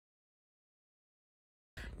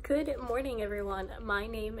Good morning, everyone. My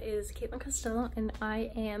name is Caitlin Costello, and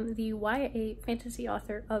I am the YA fantasy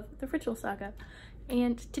author of the Ritual Saga.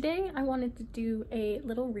 And today I wanted to do a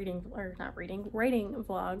little writing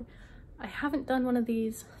vlog. I haven't done one of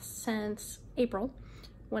these since April,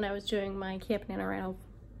 when I was doing my Camp NaNoWriMo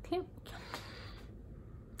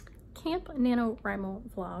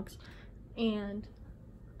vlogs, and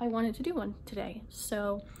I wanted to do one today.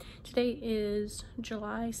 So today is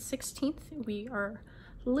July 16th. We are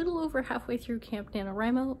a little over halfway through Camp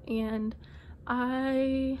NaNoWriMo, and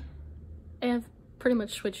I have pretty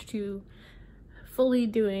much switched to fully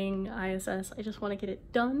doing ISS. I just want to get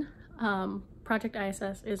it done. Project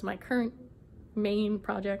ISS is my current main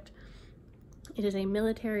project. It is a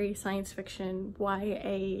military science fiction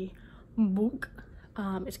YA book.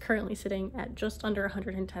 It's currently sitting at just under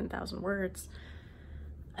 110,000 words,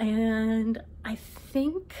 and I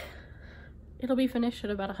think it'll be finished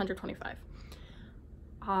at about 125.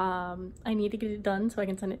 I need to get it done so I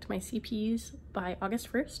can send it to my CPs by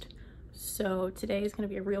August 1st. So today is going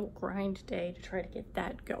to be a real grind day to try to get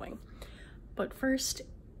that going. But first,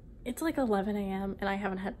 it's like 11 a.m. and I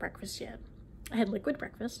haven't had breakfast yet. I had liquid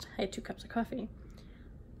breakfast. I had 2 cups of coffee.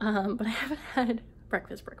 But I haven't had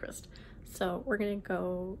breakfast. So we're going to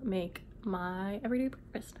go make my everyday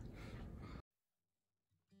breakfast.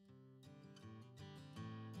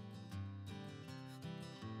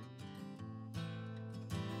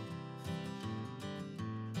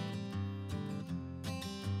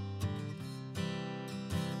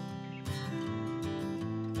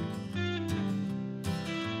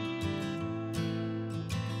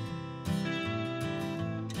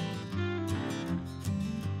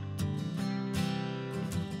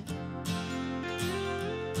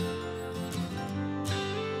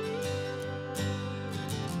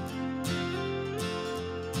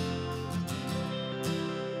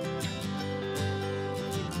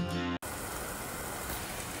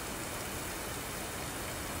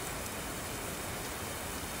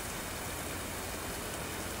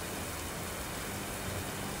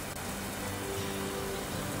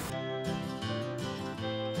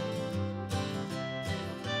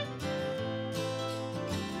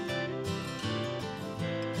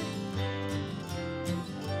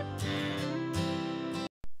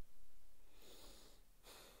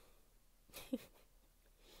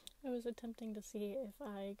 I was attempting to see if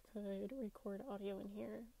I could record audio in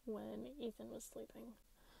here when Ethan was sleeping,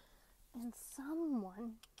 and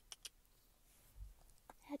someone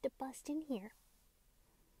had to bust in here.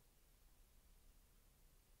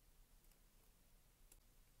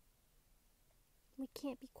 We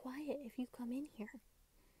can't be quiet if you come in here.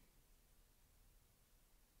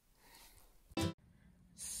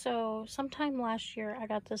 So sometime last year I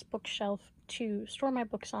got this bookshelf to store my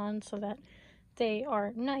books on so that they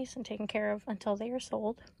are nice and taken care of until they are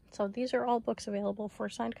sold. So these are all books available for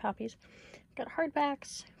signed copies. Got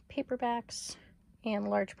hardbacks, paperbacks, and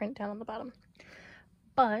large print down on the bottom.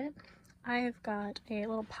 But I've got a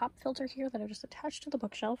little pop filter here that I've just attached to the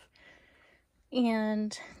bookshelf.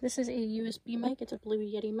 And this is a USB mic. It's a Blue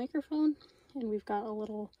Yeti microphone. And we've got a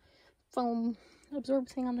little foam absorb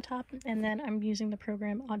thing on the top. And then I'm using the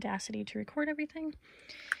program Audacity to record everything.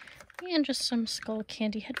 And just some Skull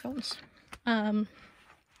Candy headphones. I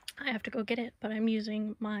have to go get it, but I'm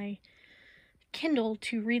using my Kindle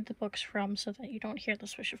to read the books from so that you don't hear the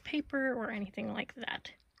swish of paper or anything like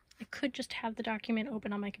that. I could just have the document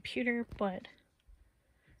open on my computer, but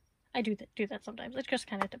I do that sometimes. It just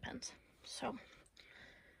kind of depends. So,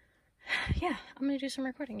 yeah, I'm going to do some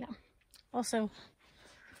recording now. Also,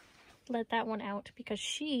 let that one out because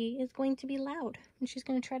she is going to be loud and she's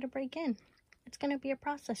going to try to break in. It's going to be a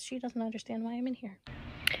process. She doesn't understand why I'm in here.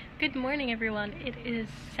 Good morning, everyone. It is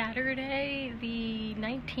Saturday the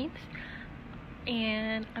 19th,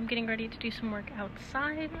 and I'm getting ready to do some work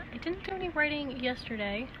outside. I didn't do any writing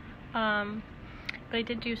yesterday, but I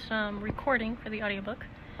did do some recording for the audiobook.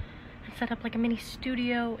 I set up like a mini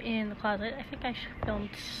studio in the closet. I think I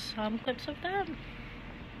filmed some clips of that.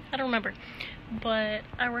 I don't remember, but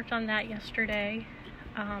I worked on that yesterday.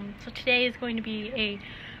 So today is going to be a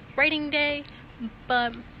writing day,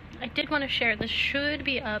 but I did want to share, this should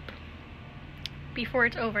be up before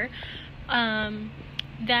it's over,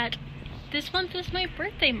 that this month is my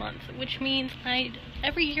birthday month, which means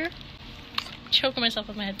every year, choking myself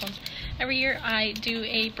with my headphones, every year I do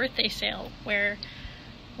a birthday sale where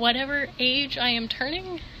whatever age I am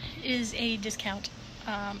turning is a discount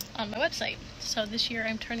on my website. So this year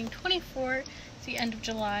I'm turning 24, it's the end of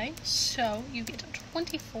July, so you get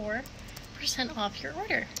 24% off your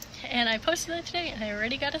order. And I posted that today and I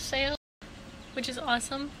already got a sale, which is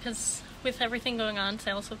awesome because with everything going on,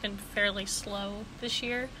 sales have been fairly slow this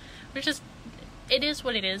year, which is, it is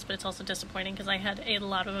what it is, but it's also disappointing because I had a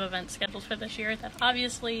lot of events scheduled for this year that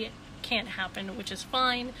obviously can't happen, which is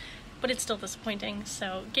fine, but it's still disappointing.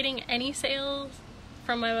 So getting any sales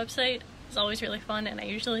from my website is always really fun, and I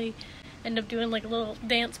usually end up doing like a little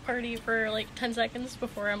dance party for like 10 seconds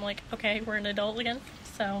before I'm like, okay, we're an adult again.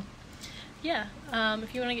 So yeah,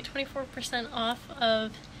 if you want to get 24% off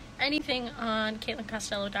of anything on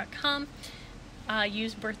CaitlinCostello.com,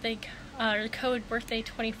 use code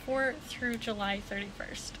birthday24 through July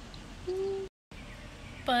 31st.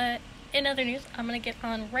 But in other news, I'm going to get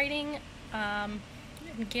on writing and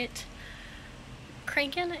get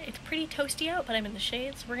cranking. It's pretty toasty out, but I'm in the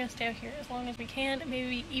shade, so we're going to stay out here as long as we can.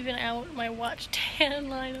 Maybe even out my watch tan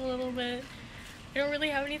line a little bit. I don't really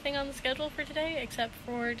have anything on the schedule for today except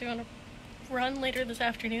for doing a run later this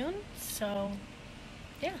afternoon, so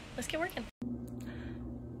yeah, let's get working.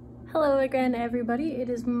 Hello again, everybody. It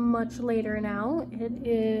is much later now. It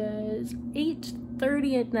is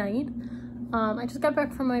 8:30 at night. I just got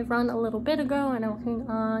back from my run a little bit ago, and I'm working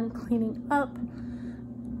on cleaning up.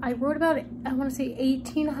 I wrote about, I want to say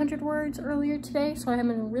 1,800 words earlier today, so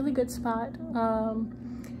I'm in a really good spot.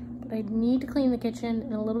 But I need to clean the kitchen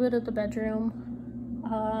and a little bit of the bedroom,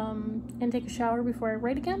 and take a shower before I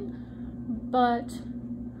write again. But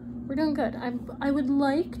we're doing good. I would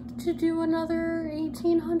like to do another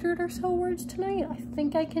 1,800 or so words tonight. I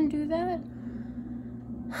think I can do that.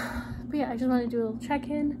 But yeah, I just want to do a little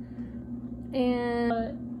check-in.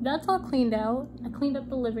 And that's all cleaned out. I cleaned up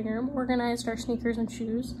the living room, organized our sneakers and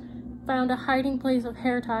shoes, found a hiding place of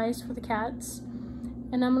hair ties for the cats,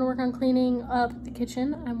 and I'm gonna work on cleaning up the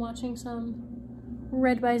kitchen. I'm watching some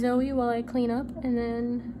Read by Zoe while I clean up, and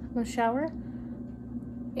then I'm gonna shower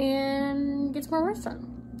and get some more words done.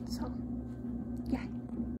 So, yeah.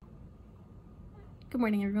 Good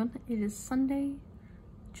morning, everyone. It is Sunday,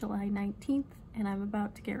 July 19th, and I'm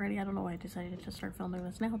about to get ready. I don't know why I decided to start filming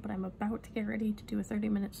this now, but I'm about to get ready to do a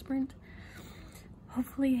 30-minute sprint.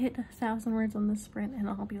 Hopefully hit 1,000 words on this sprint, and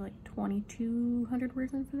I'll be like 2,200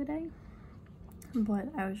 words in for the day. But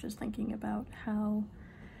I was just thinking about how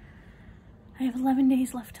I have 11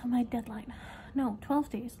 days left till my deadline. No, 12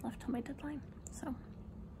 days left till my deadline. So I'm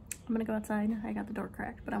gonna go outside. I got the door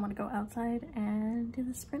cracked, but I want to go outside and do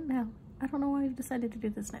the sprint now. I don't know why I decided to do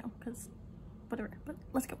this now, because whatever, but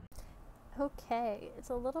let's go. Okay, it's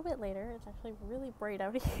a little bit later. It's actually really bright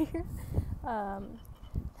out here.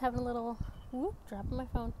 Having a little, dropping my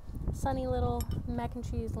phone, sunny little mac and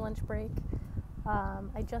cheese lunch break.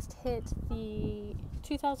 I just hit the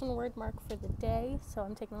 2,000 word mark for the day, so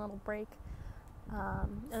I'm taking a little break.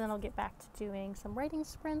 And then I'll get back to doing some writing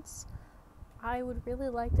sprints. I would really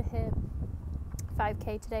like to hit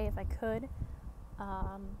 5K today if I could.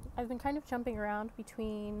 I've been kind of jumping around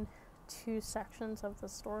between two sections of the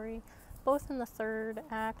story, both in the third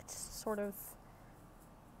act, sort of.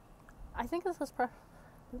 I think this is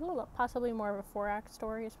possibly more of a 4-act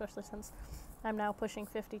story, especially since I'm now pushing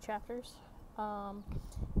 50 chapters. And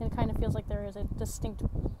it kind of feels like there is a distinct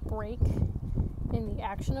break in the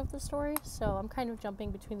action of the story, so I'm kind of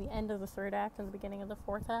jumping between the end of the third act and the beginning of the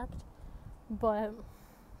fourth act. But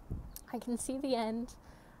I can see the end.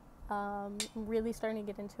 I'm really starting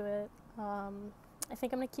to get into it. I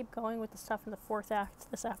think I'm going to keep going with the stuff in the fourth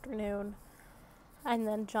act this afternoon and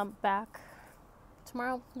then jump back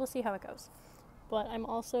tomorrow. We'll see how it goes. But I'm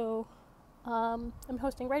also I'm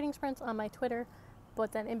hosting writing sprints on my Twitter,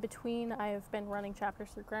 but then in between I've been running chapters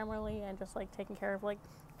through Grammarly and just like taking care of like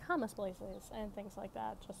comma splices and things like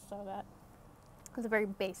that, just so that it's a very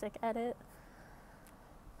basic edit.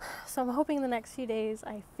 So I'm hoping the next few days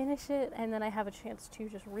I finish it and then I have a chance to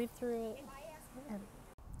just read through it. And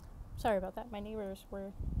sorry about that. My neighbors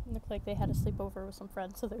looked like they had a sleepover with some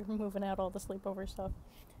friends, so they were moving out all the sleepover stuff.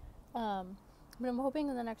 But I'm hoping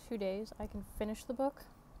in the next few days I can finish the book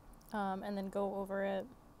and then go over it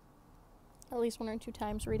at least 1 or 2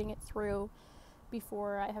 times, reading it through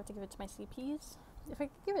before I have to give it to my CPs. If I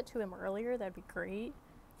could give it to them earlier, that'd be great,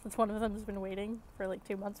 since one of them has been waiting for like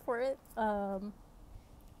 2 months for it.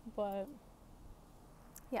 But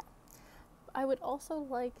yeah, I would also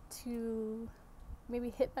like to maybe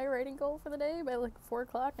hit my writing goal for the day by like 4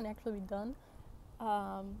 o'clock and actually be done,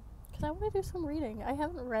 because I want to do some reading. I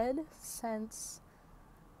haven't read since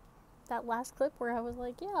that last clip where I was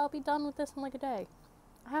like, yeah, I'll be done with this in like a day.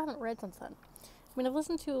 I haven't read since then. I mean, I've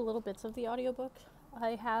listened to little bits of the audiobook.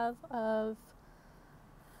 I have of,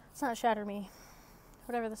 it's not Shatter Me,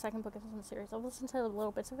 whatever the second book is in the series. I've listened to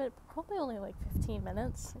little bits of it, probably only like 15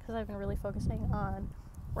 minutes, because I've been really focusing on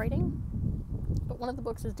writing. But one of the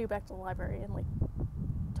books is due back to the library in like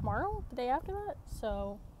tomorrow, the day after that,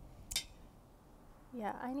 so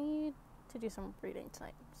yeah, I need to do some reading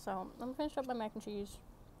tonight. So I'm gonna finish up my mac and cheese,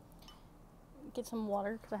 get some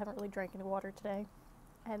water because I haven't really drank any water today,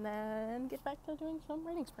 and then get back to doing some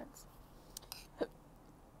writing sprints.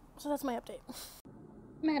 So that's my update.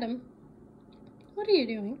 Madam, what are you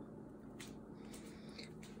doing?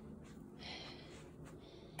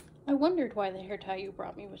 I wondered why the hair tie you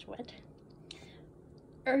brought me was wet.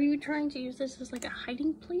 Are you trying to use this as like a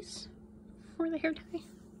hiding place for the hair tie?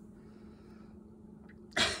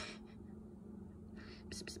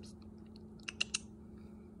 Psst, psst, psst.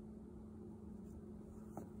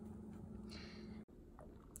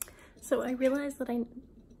 So I realized that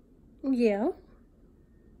yeah.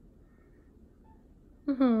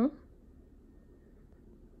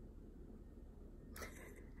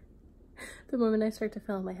 The moment I start to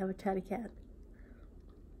film, I have a chatty cat.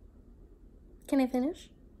 Can I finish?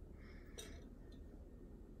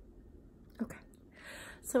 Okay.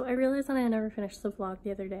 So I realized that I never finished the vlog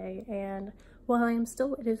the other day, and while I am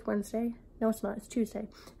still, it is Wednesday. No, it's not, it's Tuesday.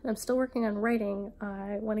 And I'm still working on writing.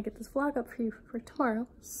 I want to get this vlog up for you for tomorrow,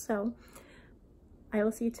 so I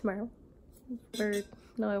will see you tomorrow. Or,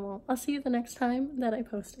 no, I won't. I'll see you the next time that I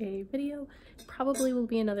post a video. It probably will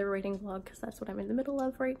be another writing vlog because that's what I'm in the middle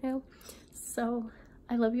of right now. So,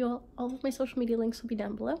 I love you all. All of my social media links will be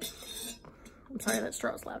down below. I'm sorry, that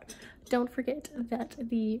straw is loud. Don't forget that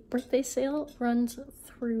the birthday sale runs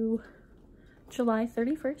through July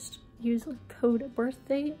 31st. Use code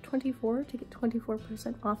BIRTHDAY24 to get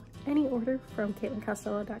 24% off any order from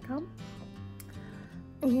CaitlinCostello.com.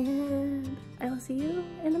 And I will see you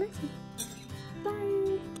in the next one.